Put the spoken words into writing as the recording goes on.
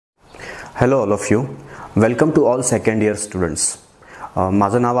Hello all of you, welcome to all second year students.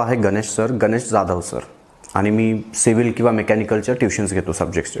 माझं नाव आहे Ganesh Jadhav sir आणि मी civil किंवा मेकॅनिकलच्या ट्युशन्स घेतो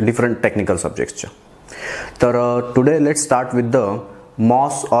सब्जेक्ट्स, डिफरंट टेक्निकल सब्जेक्ट्सच्या. तर today let's start with the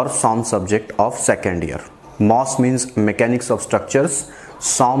MOS और सॉम subject of second year. MOS means mechanics of structures,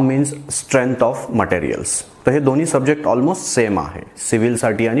 सॉम means strength of materials. तर हे दोन्ही सब्जेक्ट ऑलमोस्ट सेम आहे,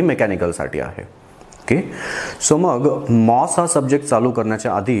 सिव्हिलसाठी आणि मेकॅनिकलसाठी आहे. ओके, सो मग मॉस हा सब्जेक्ट चालू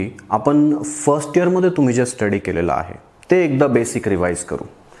करण्याच्या आधी आपण फर्स्ट इयरमध्ये तुम्ही जे स्टडी केलेलं आहे ते एकदा बेसिक रिवाइज करू.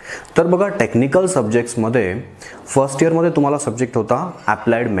 तर बघा, टेक्निकल सब्जेक्ट्समध्ये फर्स्ट इयरमध्ये तुम्हाला सब्जेक्ट होता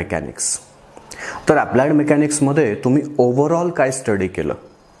ॲप्लाइड मेकॅनिक्स. तर ॲप्लाइड मेकॅनिक्समध्ये तुम्ही ओव्हरऑल काय स्टडी केलं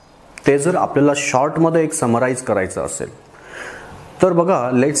ते जर आपल्याला शॉर्टमध्ये एक समराईज करायचं असेल तर बघा,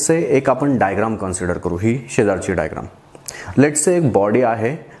 लेट्स से एक आपण डायग्राम कन्सिडर करू. ही शेजारची डायग्राम. लेट्स से एक बॉडी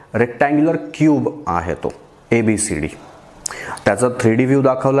आहे, रेक्टँग्युलर क्यूब आहे, तो ABCD. त्याचा 3D व्ह्यू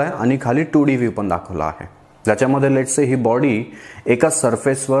दाखवला आहे आणि खाली 2D व्ह्यू पण दाखवला आहे, ज्याच्यामध्ये लेट्स से ही बॉडी एका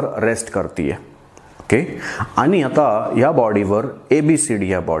सरफेसवर रेस्ट करतीये. ओके, आणि आता या बॉडीवर ABCD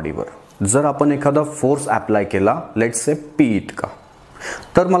या बॉडीवर जर आपण एखादा फोर्स अप्लाय केला, लेट्स से P इतका,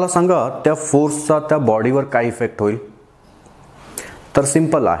 तर मला सांगा त्या फोर्सचा त्या बॉडीवर काय इफेक्ट होईल. तर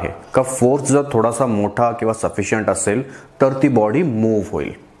सिंपल आहे का, फोर्स जर थोडासा मोठा किंवा सफिशियंट असेल तर ती बॉडी मूव्ह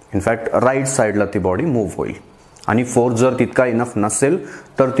होईल. इनफॅक्ट राईट साईडला ती बॉडी मूव्ह होईल, आणि फोर्स जर तितका इनफ नसेल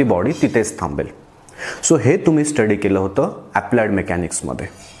तर ती बॉडी तिथेच थांबेल. सो हे तुम्ही स्टडी केलं होतं ॲप्लाइड मेकॅनिक्समध्ये.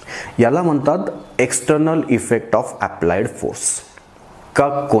 याला म्हणतात external effect of applied force. का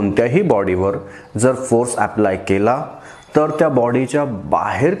कोणत्याही बॉडीवर जर फोर्स अप्लाय केला तर त्या बॉडीच्या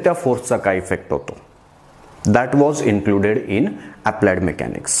बाहेर त्या फोर्सचा काय इफेक्ट होतो, that was included in applied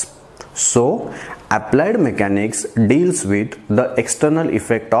mechanics. So applied mechanics deals with the external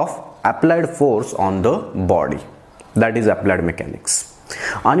effect of applied force on the body, that is applied mechanics.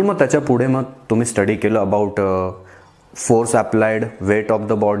 आणि मग त्याच्या पुढे मग तुम्ही स्टडी केलं about force applied, weight of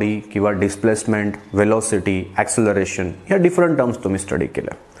the body किंवा displacement, velocity, acceleration, ह्या different terms तुम्ही स्टडी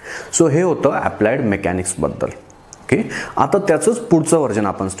केल्या. सो हे होतं ॲप्लाइड मेकॅनिक्सबद्दल. ओके, आता त्याचंच पुढचं वर्जन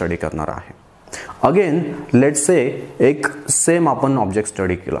आपण स्टडी करणार आहे. अगेन लेट्स से एक सेम आपण ऑब्जेक्ट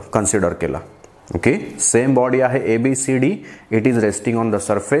स्टडी केला, कन्सिडर केला. ओके, सेम बॉडी आहे ABCD, it is resting on the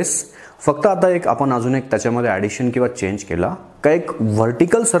surface. फक्त आता एक आपण अजून एक त्याच्यामध्ये ॲडिशन किंवा चेंज केला का, एक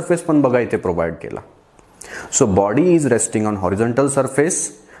व्हर्टिकल सरफेस पण बघा इथे प्रोव्हाइड केला. So body is resting on horizontal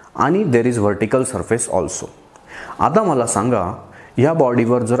surface आणि there is vertical surface also. आता मला सांगा, या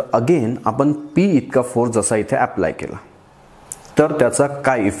बॉडीवर जर अगेन आपण P इतका फोर्स जसा इथे अप्लाय केला तर त्याचा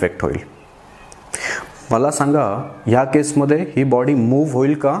काय इफेक्ट होईल. मला सांगा, ह्या केसमध्ये ही बॉडी मूव्ह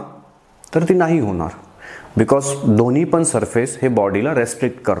होईल का, तर ती नाही होणार, बिकॉज दोन्ही पण सरफेस हे बॉडीला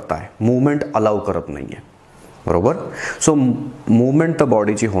रेस्ट्रिक्ट करत आहे, मूवमेंट अलाउ करत नाही आहे, बरोबर. सो मूवमेंट तर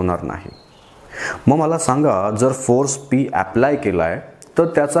बॉडीची होणार नाही. मग मला सांगा, जर फोर्स P अप्लाय केला आहे तर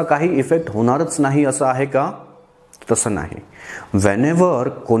त्याचा काही इफेक्ट होणारच नाही असं आहे का, तसं नाही. व्हेनेवर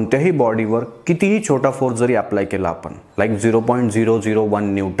कोणत्याही बॉडीवर कितीही छोटा फोर्स जरी अप्लाय केला आपण, लाईक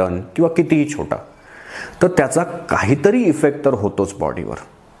 0.001 न्यूटन किंवा कितीही छोटा, तर त्याचा काहीतरी इफेक्ट तर होतोच बॉडीवर.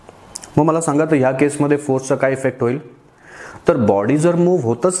 मग मला सांगा, तर ह्या केसमध्ये फोर्सचा काय इफेक्ट होईल. तर बॉडी जर मूव्ह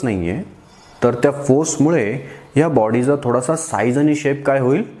होतच नाही आहे तर त्या फोर्समुळे या बॉडीचा थोडासा साईज आणि शेप काय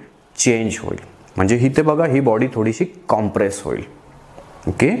होईल, चेंज होईल. म्हणजे इथे बघा, ही बॉडी थोडीशी कॉम्प्रेस होईल.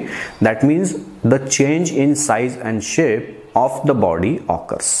 Okay, that means the change in size and shape of the body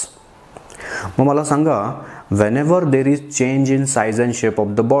occurs. मग मला सांगा, whenever there is change in size and shape of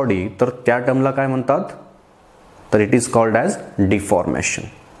the body, तर त्या टर्मला काय म्हणतात, तर it is called as deformation.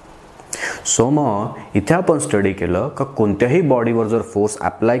 So मग इथे आपण स्टडी केलं का कोणत्याही बॉडीवर जर फोर्स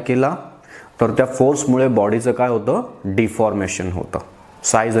अप्लाय केला तर त्या फोर्समुळे बॉडीचं काय होतं, डिफॉर्मेशन होतं,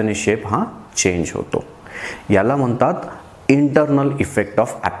 साईज आणि शेप हा चेंज होतो. याला म्हणतात internal effect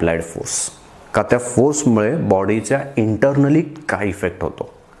of applied force. का त्या फोर्समुळे बॉडीच्या इंटरनली काय इफेक्ट होतो.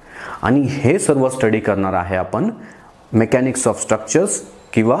 आणि हे सर्व स्टडी करणार आहे आपण मेकॅनिक्स ऑफ स्ट्रक्चर्स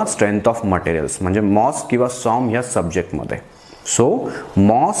किंवा स्ट्रेंथ ऑफ मटेरियल्स, म्हणजे मॉस किंवा सॉम या सब्जेक्टमध्ये. सो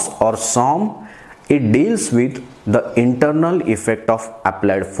मॉस और सॉम it deals with the internal effect of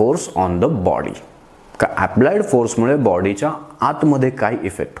applied force on the body. का अप्लाइड फोर्समुळे बॉडीच्या आतमध्ये काय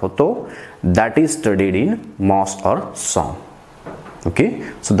इफेक्ट होतो, that is studied in MOS और सॉम. Okay,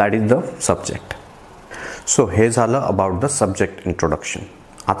 so that is the subject. So हे झालं अबाउट द सब्जेक्ट इंट्रोडक्शन.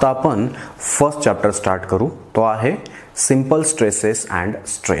 आता आपण फर्स्ट चॅप्टर स्टार्ट करू, तो आहे simple stresses and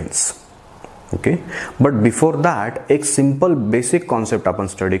strains. Okay, but before that एक सिंपल बेसिक कॉन्सेप्ट आपण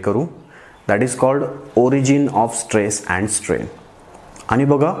स्टडी करू, that is called origin of stress and strain. आणि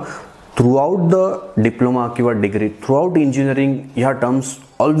बघा, थ्रूआउट द डिप्लोमा किंवा डिग्री, थ्रूआउट इंजिनिअरिंग ह्या टर्म्स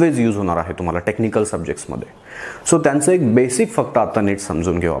ऑलवेज यूज होणार आहे तुम्हाला टेक्निकल सब्जेक्ट्समध्ये. सो त्यांचं एक बेसिक फक्त आता नीट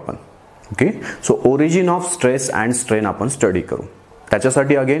समजून घेऊ आपण. Okay, so origin of stress and strain आपण स्टडी करू.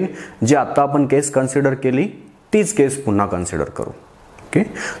 त्याच्यासाठी अगेन जे आता आपण केस कन्सिडर केली तीच केस पुन्हा कन्सिडर करू. Okay,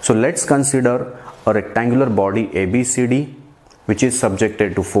 so let's consider a rectangular body ABCD which is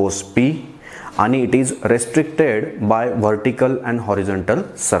subjected to force P आणि it is restricted by vertical and horizontal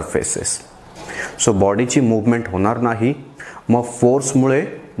surfaces. So बॉडीची मूवमेंट होणार नाही, मग फोर्समुळे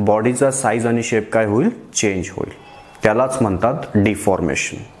बॉडीचा साईज आणि शेप काय होईल, चेंज होईल. त्यालाच म्हणतात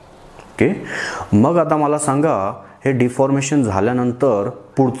डिफॉर्मेशन. ओके, मग आता मला सांगा हे डिफॉर्मेशन झाल्यानंतर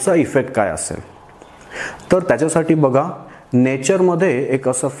पुढचा इफेक्ट काय असेल. तर त्याच्यासाठी बघा नेचरमध्ये एक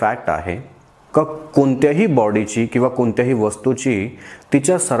असं फॅक्ट आहे का कोणत्याही बॉडीची किंवा कोणत्याही वस्तूची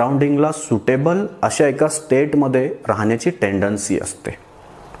तिच्या सराउंडिंगला सुटेबल अशा एका स्टेटमध्ये राहण्याची टेंडन्सी असते.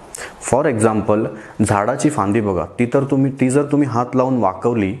 फॉर एक्झाम्पल झाडाची फांदी बघा, ती जर तुम्ही हात लावून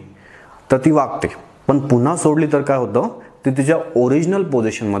वाकवली तर ती वाकते, पण पुन्हा सोडली तर काय होतं, ती तिच्या ओरिजिनल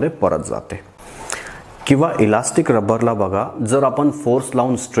पोझिशनमध्ये परत जाते. किंवा इलास्टिक रबरला बघा, जर आपण फोर्स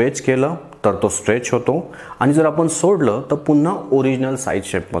लावून स्ट्रेच केलं तर तो स्ट्रेच होतो आणि जर आपण सोडलं तर पुन्हा ओरिजिनल साईज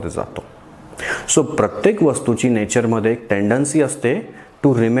शेपमध्ये जातो. सो प्रत्येक वस्तूची नेचरमध्ये एक टेंडन्सी असते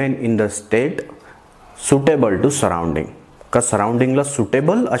to remain in the state suitable to surrounding. का सराउंडिंगला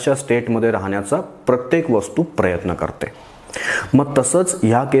सुटेबल अशा स्टेटमध्ये राहण्याचा प्रत्येक वस्तू प्रयत्न करते. मग तसंच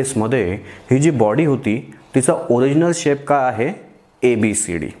ह्या केसमध्ये ही जी बॉडी होती तिचा ओरिजिनल शेप काय आहे,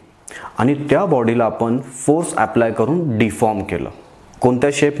 ABCD, आणि त्या बॉडीला आपण फोर्स अप्लाय करून डिफॉर्म केलं. कोणत्या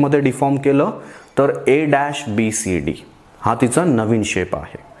शेपमध्ये डिफॉर्म केलं तर A-BCD हा तिचा नवीन शेप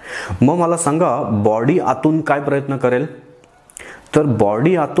आहे. मग मला सांगा बॉडी आतून काय प्रयत्न करेल, तर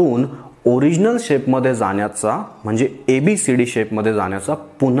बॉडी आतून ओरिजिनल शेपमध्ये जाण्याचा म्हणजे ABCD शेपमध्ये जाण्याचा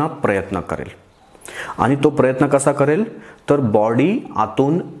पुन्हा प्रयत्न करेल. आणि तो प्रयत्न कसा करेल, तर बॉडी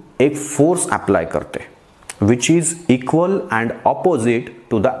आतून एक फोर्स अप्लाय करते which is equal and opposite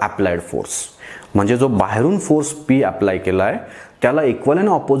to the applied force. म्हणजे जो बाहेरून फोर्स P अप्लाय केला आहे त्याला इक्वल अँड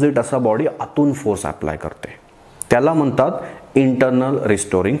ऑपोजिट असा बॉडी आतून फोर्स अप्लाय करते. त्याला म्हणतात इंटरनल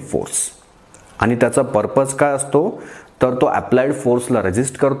रिस्टोरिंग फोर्स. आणि त्याचा पर्पज काय असतो, तर तो अप्लाइड फोर्सला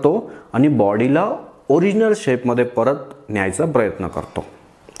रेजिस्ट करतो आणि बॉडीला ओरिजिनल शेपमध्ये परत न्यायचा प्रयत्न करतो.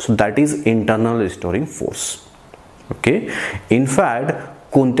 So that is internal restoring force. Okay, in fact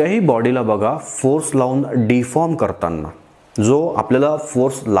कोणत्याही बॉडीला बघा फोर्स लावून डिफॉर्म करताना जो आपल्याला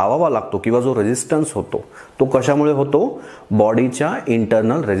फोर्स लावावा लागतो किंवा जो रेजिस्टन्स होतो तो कशामुळे होतो, बॉडीच्या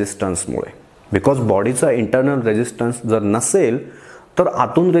इंटरनल रेजिस्टन्समुळे. बिकॉज बॉडीचा इंटरनल रेजिस्टन्स जर नसेल तर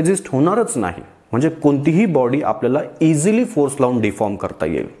आतून रेजिस्ट होणारच नाही. म्हणजे कोणतीही बॉडी आपल्याला इझिली फोर्स लावून डिफॉर्म करता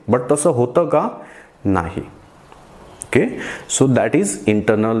येईल, बट तसं होतं का, नाही. Okay, so that is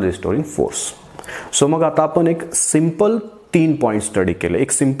internal restoring force. So मग आता आपण एक सिंपल 3 पॉईंट स्टडी केले,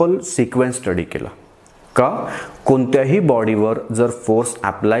 एक सिंपल सिक्वेन्स स्टडी केला का कोणत्याही बॉडीवर जर फोर्स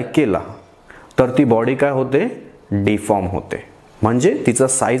अप्लाय केला तर ती बॉडी काय होते, डिफॉर्म होते. म्हणजे तिचा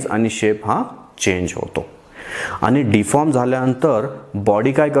साईज आणि शेप हा चेंज होतो. आणि डिफॉर्म झाल्यानंतर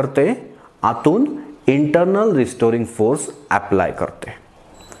बॉडी काय करते, आतून इंटरनल रिस्टोरिंग फोर्स अप्लाय करते.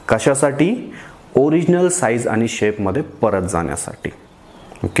 कशासाठी, ओरिजिनल साईज आणि शेपमध्ये परत जाण्यासाठी.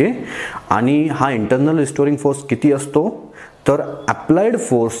 ओके, आणि हा इंटरनल रिस्टोरिंग फोर्स किती असतो, तर अप्लाइड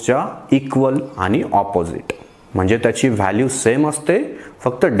फोर्सच्या इक्वल आणि ऑपोजिट. म्हणजे त्याची व्हॅल्यू सेम असते,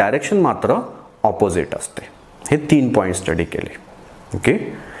 फक्त डायरेक्शन मात्र ऑपोजिट असते. हे 3 पॉईंट स्टडी केले. ओके,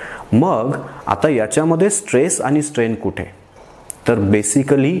 मग आता याच्यामध्ये स्ट्रेस आणि स्ट्रेन कुठे, तर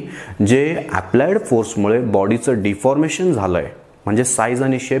बेसिकली जे अप्लाइड फोर्समुळे बॉडीचं डिफॉर्मेशन झालंय म्हणजे साईज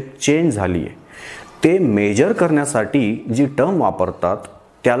आणि शेप चेंज झाली आहे, ते मेजर करण्यासाठी जी टर्म वापरतात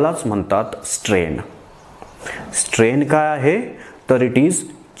त्यालाच म्हणतात स्ट्रेन. स्ट्रेन काय आहे, तर it is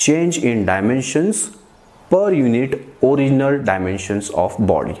change in dimensions per unit original dimensions of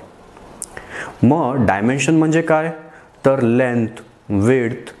body. मग डायमेन्शन म्हणजे काय, तर लेंथ,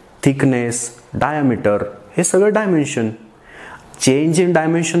 विड्थ, थिकनेस, डायमीटर हे सगळं डायमेन्शन. चेंज इन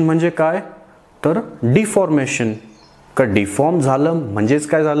डायमेन्शन म्हणजे काय, तर डिफॉर्मेशन. का डिफॉर्म झालं म्हणजेच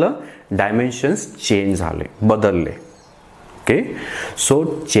काय झालं, डायमेन्शन्स चेंज झाले, बदलले. Okay, so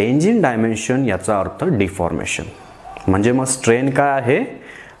change in dimension याचा अर्थ डिफॉर्मेशन. म्हणजे मग स्ट्रेन काय आहे,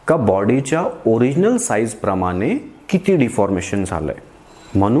 का बॉडीच्या ओरिजिनल साईज प्रमाणे किती डिफॉर्मेशन झालंय.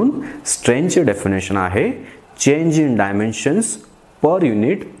 म्हणून स्ट्रेनचे डेफिनेशन आहे change in dimensions per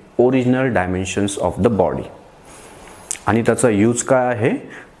unit original dimensions of the body. आणि त्याचा यूज काय आहे,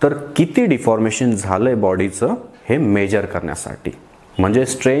 तर किती डिफॉर्मेशन झालंय बॉडीचं हे मेजर करण्यासाठी. म्हणजे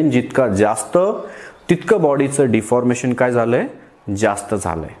स्ट्रेन जितका जास्त तितकं बॉडीचं डिफॉर्मेशन काय झालंय, जास्त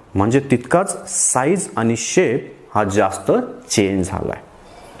झालंय. म्हणजे तितकाच साईज आणि शेप हा जास्त चेंज झालाय.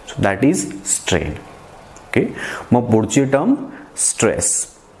 So that is strain. Okay, मग पुढची टर्म स्ट्रेस.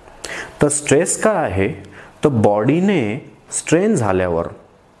 तर स्ट्रेस काय आहे, तर बॉडीने स्ट्रेन झाल्यावर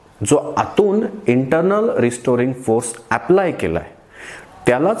जो आतून इंटरनल रिस्टोरिंग फोर्स अप्लाय केलाय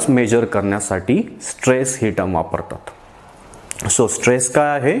त्यालाच मेजर करण्यासाठी स्ट्रेस ही टर्म वापरतात. सो स्ट्रेस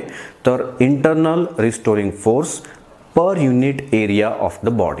काय आहे, तर internal restoring force per unit area of the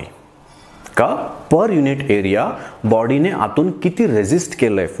body. का पर युनिट एरिया बॉडीने आतून किती रेजिस्ट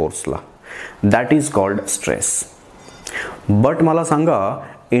केलंय फोर्सला, that is called stress. But मला सांगा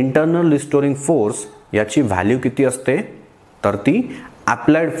इंटरनल रिस्टोरिंग फोर्स याची व्हॅल्यू किती असते, तर ती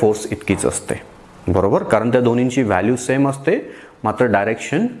अप्लाइड फोर्स इतकीच असते. बरोबर, कारण त्या दोन्हींची व्हॅल्यू सेम असते मात्र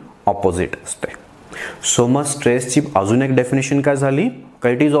डायरेक्शन ऑपोजिट असते. सो मग स्ट्रेसची अजून एक डेफिनेशन काय झाली, का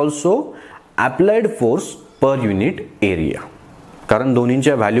it is also applied force per unit area, कारण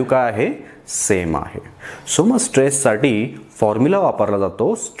दोन्हींच्या व्हॅल्यू काय आहे, सेम आहे. सो मग स्ट्रेससाठी फॉर्म्युला वापरला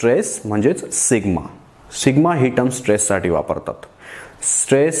जातो, स्ट्रेस म्हणजेच सिग्मा. सिग्मा ही टर्म स्ट्रेससाठी वापरतात.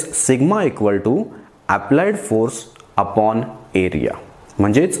 Stress sigma equal to applied force upon area,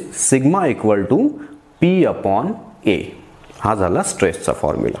 म्हणजेच sigma equal to P upon ए. हा झाला स्ट्रेसचा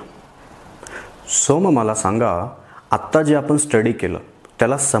फॉर्म्युला. सो मग मला सांगा आत्ता जे आपण स्टडी केलं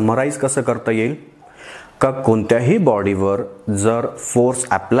त्याला समराईज कसं करता येईल, का कोणत्याही बॉडीवर जर फोर्स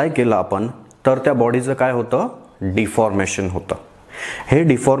अप्लाय केला आपण तर त्या बॉडीचं काय होतं, डिफॉर्मेशन होतं. हे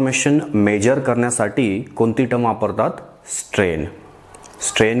डिफॉर्मेशन मेजर करण्यासाठी कोणती टर्म वापरतात, स्ट्रेन.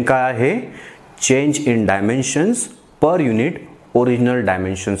 स्ट्रेन काय आहे, change in dimensions per unit original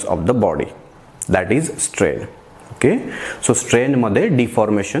dimensions of the body, that is strain. Okay, so strain मध्ये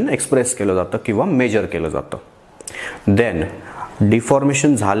डिफॉर्मेशन एक्सप्रेस केलं जातं किंवा मेजर केलं जातं. देन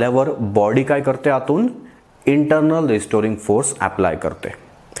डिफॉर्मेशन झाल्यावर बॉडी काय करते, आतून इंटरनल रिस्टोरिंग फोर्स अप्लाय करते.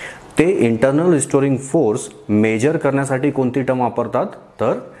 ते इंटरनल रिस्टोरिंग फोर्स मेजर करण्यासाठी कोणती टर्म वापरतात,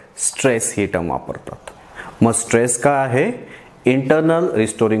 तर स्ट्रेस ही टर्म वापरतात. मग स्ट्रेस काय आहे, internal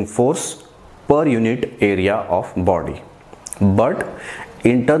restoring force per unit area of body. But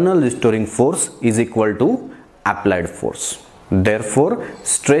internal restoring force is equal to applied force. Therefore,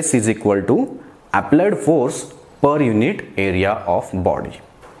 stress is equal to applied force per unit area of body.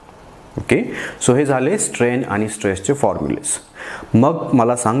 Okay, so हे झाले strain आणि स्ट्रेसचे फॉर्म्युलेस. मग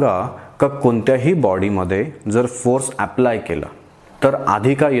मला सांगा का कोणत्याही बॉडीमध्ये जर फोर्स अप्लाय केला तर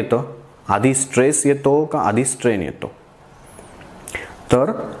आधी काय येतं, आधी स्ट्रेस येतो का आधी स्ट्रेन येतो,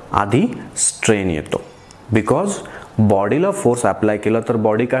 तर आधी स्ट्रेन येतो. बिकॉज बॉडीला फोर्स अप्लाय केला तर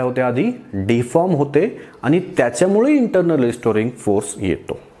बॉडी काय होते, आधी डिफॉर्म होते आणि त्याच्यामुळे इंटरनल रिस्टोरिंग फोर्स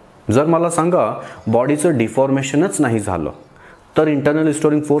येतो. जर मला सांगा बॉडीचं डिफॉर्मेशनच नाही झालं तर इंटरनल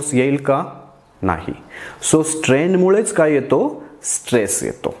रिस्टोरिंग फोर्स येईल का, नाही. सो स्ट्रेनमुळेच काय येतो, स्ट्रेस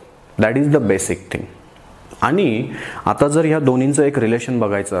येतो. That is the basic thing. आणि आता जर ह्या दोन्हींचं एक रिलेशन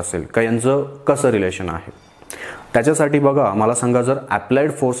बघायचं असेल का यांचं कसं रिलेशन आहे, त्याच्यासाठी बघा मला सांगा जर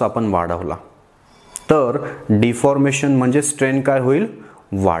अप्लाइड फोर्स आपण वाढवला तर डिफॉर्मेशन म्हणजे स्ट्रेन काय होईल,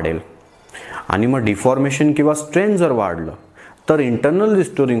 वाढेल. आणि मग डिफॉर्मेशन किंवा स्ट्रेन जर वाढलं तर इंटरनल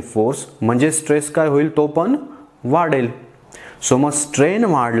रिस्टोरिंग फोर्स म्हणजे स्ट्रेस काय होईल, तो पण वाढेल. सो मग स्ट्रेन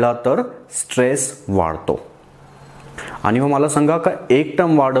वाढला तर स्ट्रेस वाढतो. आणि मग मला सांगा का एक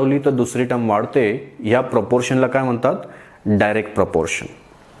टर्म वाढवली तर दुसरी टर्म वाढते, या प्रपोर्शनला काय म्हणतात, direct proportion.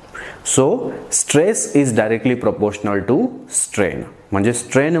 So stress is directly proportional to strain. म्हणजे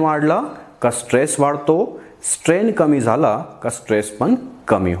स्ट्रेन वाढला का स्ट्रेस वाढतो, स्ट्रेन कमी झाला का स्ट्रेस पण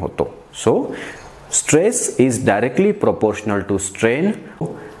कमी होतो. So stress is directly proportional to strain.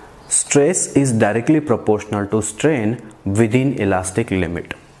 Stress is directly proportional to strain within elastic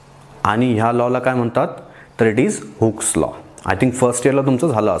limit. आणि ह्या लॉला काय म्हणतात, तर it is Hooke's law. I think first इयरला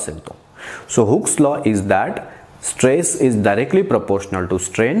तुमचं झालं असेल तो. So Hooke's law is that stress is directly proportional to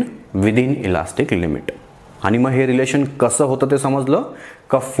strain within elastic limit. आणि मग हे रिलेशन कसं होतं ते समजलं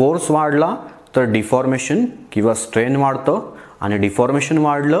का, फोर्स वाढला तर डिफॉर्मेशन किंवा स्ट्रेन वाढतं आणि डिफॉर्मेशन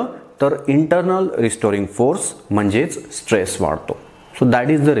वाढलं तर इंटरनल रिस्टोरिंग फोर्स म्हणजेच स्ट्रेस वाढतो. So that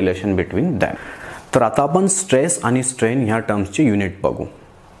is the relation between them. तर आता आपण स्ट्रेस आणि स्ट्रेन ह्या टर्म्सची युनिट बघू.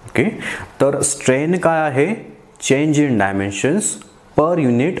 ओके, तर स्ट्रेन काय आहे, change in dimensions per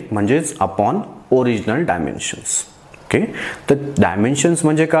unit म्हणजेच अपॉन ओरिजिनल डायमेन्शन्स. ओके, तर डायमेन्शन्स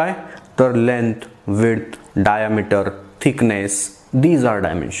म्हणजे काय, तर length, width, diameter, thickness, these R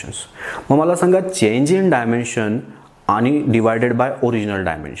dimensions. मग मला सांगा चेंज इन डायमेन्शन आणि डिवायडेड बाय ओरिजिनल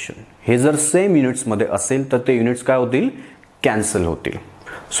डायमेन्शन हे जर सेम युनिट्समध्ये असेल तर ते युनिट्स काय होतील, कॅन्सल होतील.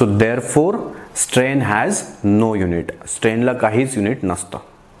 So therefore strain has no unit. स्ट्रेनला काहीच युनिट नसतं.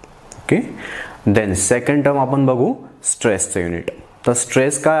 ओके, देन सेकंड टर्म आपण बघू स्ट्रेसचं युनिट. तर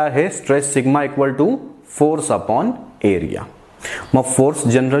स्ट्रेस काय आहे, stress sigma equal to force upon area. मग फोर्स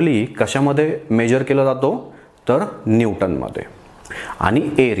जनरली कशामध्ये मेजर केला जातो तर न्यूटनमध्ये. आणि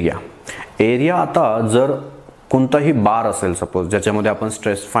एरिया आता जर कोणताही बार असेल सपोज ज्याच्यामध्ये आपण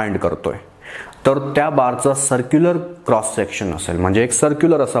स्ट्रेस फाइंड करतोय, तर त्या बारचा सर्क्युलर क्रॉस सेक्शन असेल, म्हणजे एक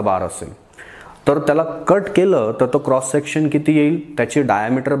सर्क्युलर असा बार असेल, तर त्याला कट केलं तर तो क्रॉस सेक्शन किती येईल, त्याची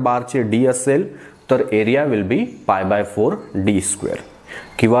डायमीटर बारची d असेल तर एरिया विल बी π/4 d².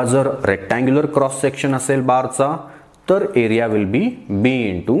 किंवा जर रेक्टँग्युलर क्रॉस सेक्शन असेल बारचा तर area will be b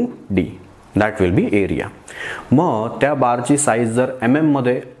 × d, that will be area. मग त्या बारची साईज जर mm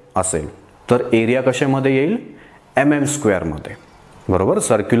मध्ये असेल तर एरिया कशामध्ये येईल mm² मध्ये, बरोबर.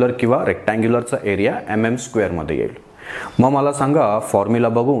 सर्क्युलर किंवा रेक्टँग्युलरचा एरिया mm² मध्ये येईल. मग मला सांगा फॉर्म्युला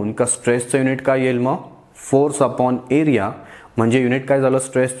बघून का स्ट्रेसचं युनिट काय येईल, मग फोर्स अपॉन एरिया म्हणजे युनिट काय झालं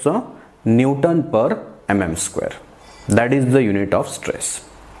स्ट्रेसचं Newton per mm². That is the unit of stress.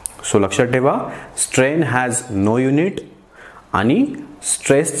 So लक्षात ठेवा स्ट्रेन हॅज नो युनिट आणि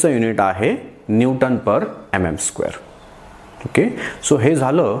स्ट्रेसचं युनिट आहे न्यूटन पर mm². ओके. सो हे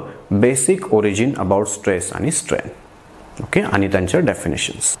झालं बेसिक ओरिजिन अबाउट स्ट्रेस आणि स्ट्रेन. ओके. आणि त्यांच्या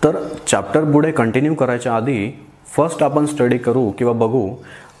डेफिनेशन्स. तर चॅप्टर पुढे कंटिन्यू करायच्या आधी फर्स्ट आपण स्टडी करू किंवा बघू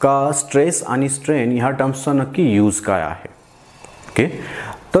का स्ट्रेस आणि स्ट्रेन ह्या टर्म्सचा नक्की यूज काय आहे. ओके.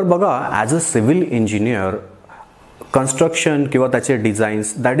 तर बघा as a civil engineer construction किंवा त्याचे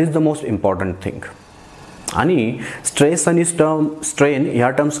designs that is the most important thing. आणि स्ट्रेस आणि स्ट्रेन ह्या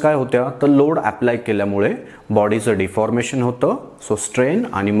टर्म्स काय होत्या तर लोड अप्लाय केल्यामुळे बॉडीचं डिफॉर्मेशन होतं. सो स्ट्रेन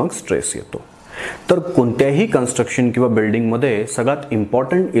आणि मग स्ट्रेस येतो. तर कोणत्याही कन्स्ट्रक्शन किंवा बिल्डिंगमध्ये सगळ्यात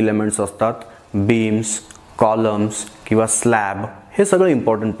इम्पॉर्टंट एलिमेंट्स असतात बीम्स, कॉलम्स किंवा स्लॅब. हे सगळं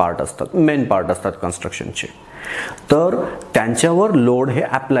इम्पॉर्टंट पार्ट असतात, मेन पार्ट असतात कन्स्ट्रक्शनचे. तर त्यांच्यावर लोड हे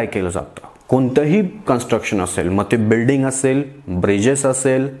अप्लाय केलं जातं. कोणतंही कन्स्ट्रक्शन असेल, मग ते बिल्डिंग असेल, ब्रिजेस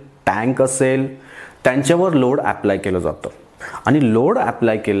असेल, टँक असेल, त्यांच्यावर लोड अप्लाय केलं जातं. आणि लोड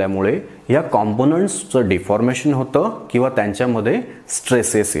अप्लाय केल्यामुळे या कॉम्पोनंट्सचं डिफॉर्मेशन होतं किंवा त्यांच्यामध्ये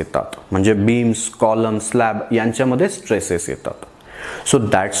स्ट्रेसेस येतात. म्हणजे बीम्स, कॉलम, स्लॅब यांच्यामध्ये स्ट्रेसेस येतात. So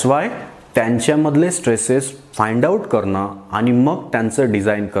that's why त्यांच्यामधले stresses find out करणं आणि मग त्यांचं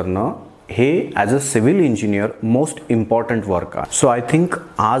डिझाईन करणं हे as a civil engineer most important work आहे. सो आय थिंक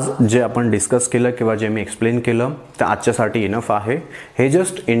आज जे आपण डिस्कस केलं किंवा जे मी एक्सप्लेन केलं ते आजच्यासाठी इनफ आहे. हे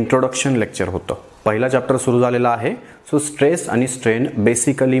जस्ट इंट्रोडक्शन लेक्चर होतं. पहिला चॅप्टर सुरू झालेला आहे. सो स्ट्रेस आणि स्ट्रेन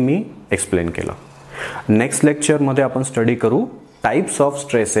बेसिकली मी एक्सप्लेन केलं. नेक्स्ट लेक्चरमध्ये आपण स्टडी करू टाइप्स ऑफ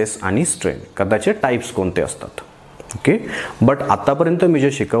स्ट्रेसेस आणि स्ट्रेन, का त्याचे टाइप्स कोणते असतात. ओके. बट आतापर्यंत मी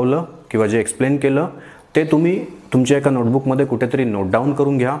जे शिकवलं किंवा जे एक्सप्लेन केलं ते तुम्ही तुमच्या एका नोटबुकमध्ये कुठेतरी नोट डाऊन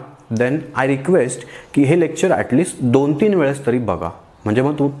करून घ्या. देन आय रिक्वेस्ट की हे लेक्चर ॲटलिस्ट 2-3 वेळेस तरी बघा, म्हणजे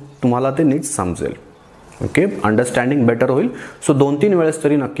मग तुम्हाला ते नीट समजेल. ओके. अंडरस्टँडिंग बेटर होईल. सो 2-3 वेळेस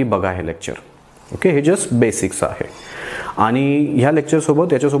तरी नक्की बघा हे लेक्चर. ओके. हे जस्ट बेसिक्स आहे. आणि ह्या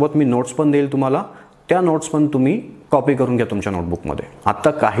लेक्चरसोबत याच्यासोबत मी नोट्स पण देईल तुम्हाला. त्या नोट्स पण तुम्ही कॉपी करून घ्या तुमच्या नोटबुकमध्ये.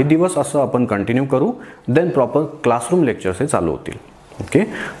 आत्ता काही दिवस असं आपण कंटिन्यू करू, देन प्रॉपर क्लासरूम लेक्चर्स हे चालू होतील. ओके.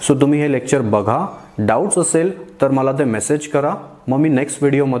 सो तुम्ही हे लेक्चर बघा. डाऊट्स असेल तर मला ते मेसेज करा, मग मी नेक्स्ट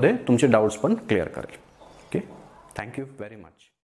व्हिडिओमध्ये तुमचे डाऊट्स पण क्लिअर करेल. ओके. Thank you very much.